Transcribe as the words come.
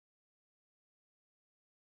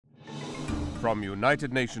From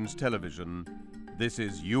United Nations Television, this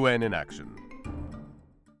is UN in Action.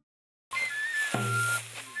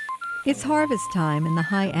 It's harvest time in the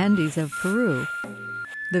High Andes of Peru.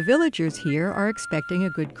 The villagers here are expecting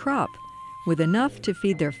a good crop, with enough to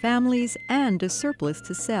feed their families and a surplus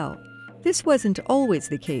to sell. This wasn't always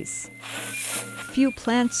the case. Few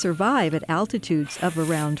plants survive at altitudes of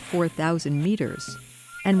around 4,000 meters.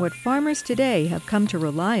 And what farmers today have come to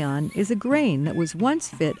rely on is a grain that was once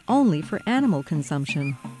fit only for animal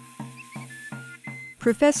consumption.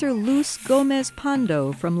 Professor Luz Gomez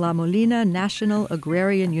Pando from La Molina National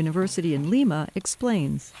Agrarian University in Lima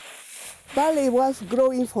explains. Barley was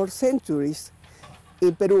growing for centuries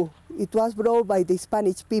in Peru. It was grown by the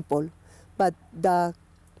Spanish people, but the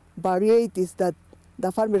varieties that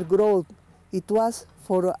the farmers grow, it was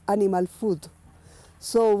for animal food.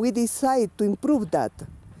 So we decided to improve that.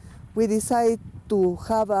 We decided to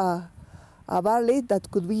have a barley that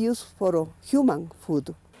could be used for human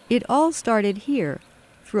food. It all started here,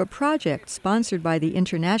 through a project sponsored by the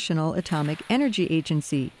International Atomic Energy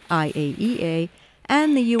Agency, IAEA,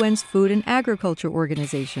 and the UN's Food and Agriculture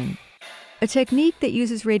Organization. A technique that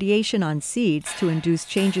uses radiation on seeds to induce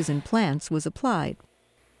changes in plants was applied.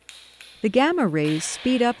 The gamma rays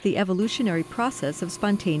speed up the evolutionary process of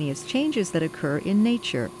spontaneous changes that occur in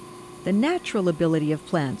nature, the natural ability of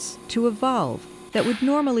plants to evolve that would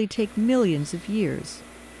normally take millions of years.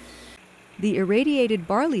 The irradiated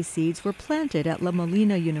barley seeds were planted at La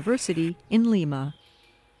Molina University in Lima.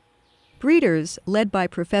 Breeders, led by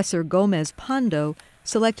Professor Gomez Pando,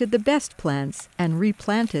 selected the best plants and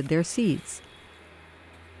replanted their seeds.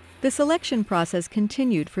 The selection process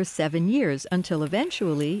continued for 7 years until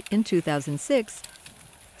eventually, in 2006,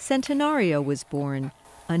 Centenario was born,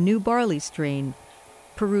 a new barley strain,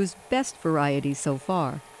 Peru's best variety so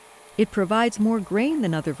far. It provides more grain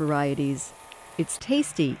than other varieties. It's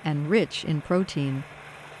tasty and rich in protein.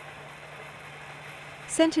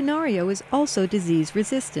 Centenario is also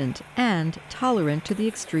disease-resistant and tolerant to the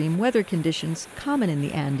extreme weather conditions common in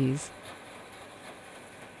the Andes.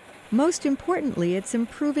 Most importantly, it's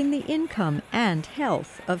improving the income and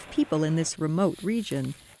health of people in this remote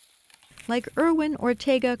region, like Erwin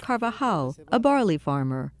Ortega Carvajal, a barley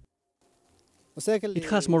farmer. It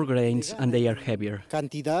has more grains and they are heavier.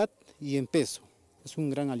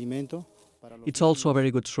 It's also a very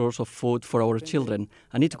good source of food for our children,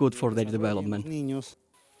 and it's good for their development.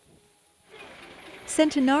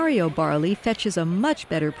 Centenario barley fetches a much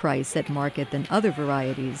better price at market than other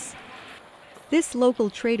varieties. This local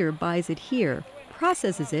trader buys it here,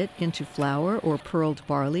 processes it into flour or pearled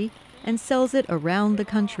barley, and sells it around the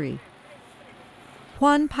country.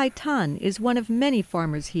 Juan Paitan is one of many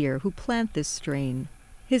farmers here who plant this strain.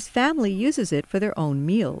 His family uses it for their own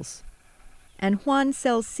meals. And Juan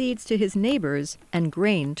sells seeds to his neighbors and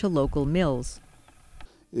grain to local mills.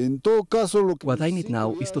 What I need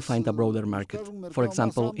now is to find a broader market, for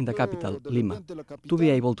example, in the capital, Lima, to be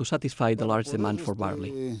able to satisfy the large demand for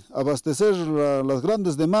barley.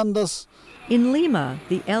 In Lima,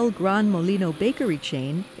 the El Gran Molino bakery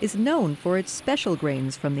chain is known for its special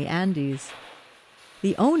grains from the Andes.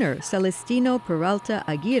 The owner, Celestino Peralta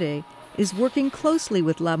Aguirre, is working closely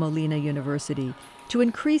with La Molina University to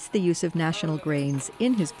increase the use of national grains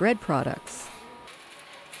in his bread products.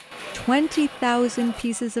 20,000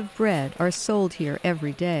 pieces of bread are sold here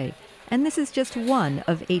every day, and this is just one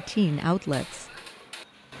of 18 outlets.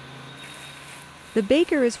 The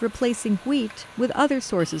baker is replacing wheat with other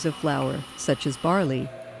sources of flour, such as barley.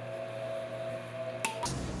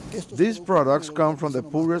 These products come from the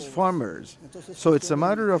poorest farmers, so it's a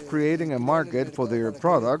matter of creating a market for their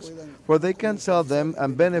products where they can sell them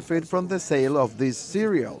and benefit from the sale of these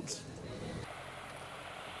cereals.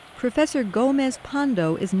 Professor Gomez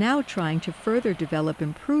Pando is now trying to further develop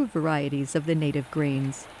improved varieties of the native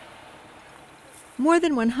grains. More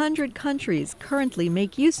than 100 countries currently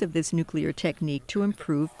make use of this nuclear technique to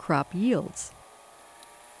improve crop yields.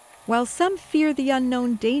 While some fear the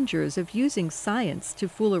unknown dangers of using science to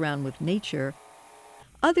fool around with nature,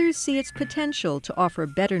 others see its potential to offer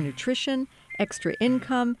better nutrition, extra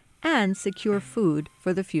income, and secure food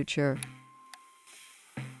for the future.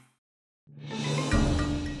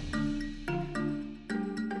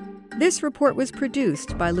 This report was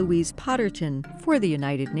produced by Louise Potterton for the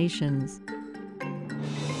United Nations.